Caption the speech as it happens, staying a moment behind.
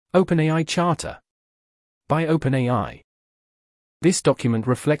OpenAI Charter by OpenAI. This document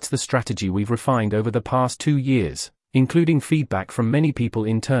reflects the strategy we've refined over the past 2 years, including feedback from many people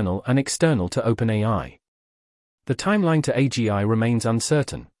internal and external to OpenAI. The timeline to AGI remains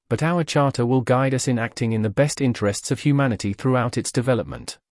uncertain, but our charter will guide us in acting in the best interests of humanity throughout its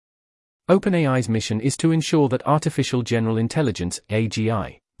development. OpenAI's mission is to ensure that artificial general intelligence,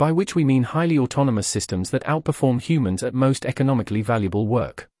 AGI, by which we mean highly autonomous systems that outperform humans at most economically valuable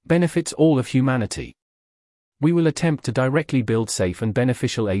work, benefits all of humanity. We will attempt to directly build safe and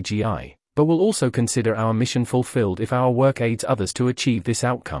beneficial AGI, but will also consider our mission fulfilled if our work aids others to achieve this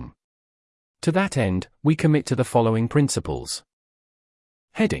outcome. To that end, we commit to the following principles.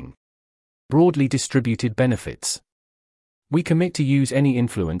 Heading: Broadly distributed benefits. We commit to use any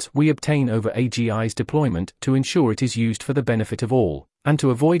influence we obtain over AGI's deployment to ensure it is used for the benefit of all, and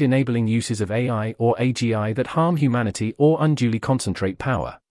to avoid enabling uses of AI or AGI that harm humanity or unduly concentrate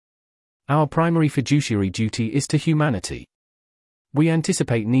power. Our primary fiduciary duty is to humanity. We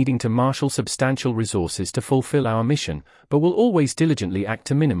anticipate needing to marshal substantial resources to fulfill our mission, but will always diligently act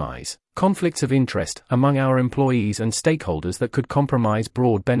to minimize conflicts of interest among our employees and stakeholders that could compromise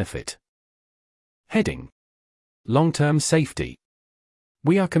broad benefit. Heading: Long-term safety.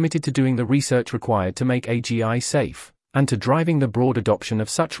 We are committed to doing the research required to make AGI safe, and to driving the broad adoption of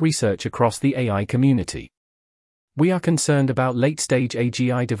such research across the AI community. We are concerned about late-stage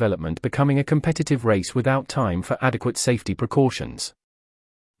AGI development becoming a competitive race without time for adequate safety precautions.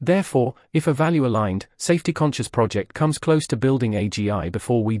 Therefore, if a value-aligned, safety-conscious project comes close to building AGI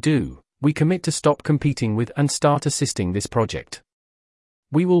before we do, we commit to stop competing with and start assisting this project.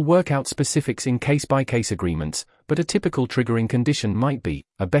 We will work out specifics in case-by-case agreements, but a typical triggering condition might be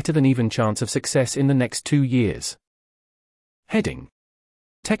a better-than-even chance of success in the next 2 years. Heading: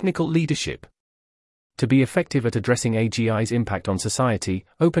 Technical leadership. To be effective at addressing AGI's impact on society,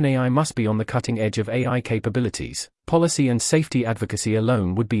 OpenAI must be on the cutting edge of AI capabilities. Policy and safety advocacy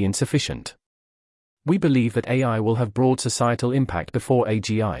alone would be insufficient. We believe that AI will have broad societal impact before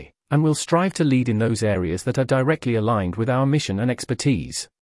AGI, and will strive to lead in those areas that are directly aligned with our mission and expertise.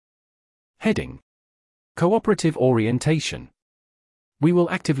 Heading: Cooperative orientation. We will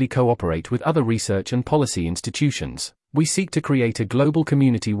actively cooperate with other research and policy institutions. We seek to create a global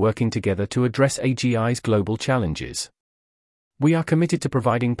community working together to address AGI's global challenges. We are committed to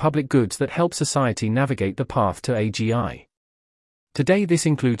providing public goods that help society navigate the path to AGI. Today this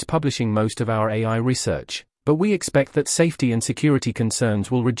includes publishing most of our AI research, but we expect that safety and security concerns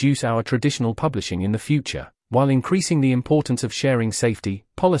will reduce our traditional publishing in the future, while increasing the importance of sharing safety,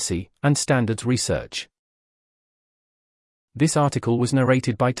 policy, and standards research. This article was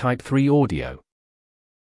narrated by Type 3 Audio.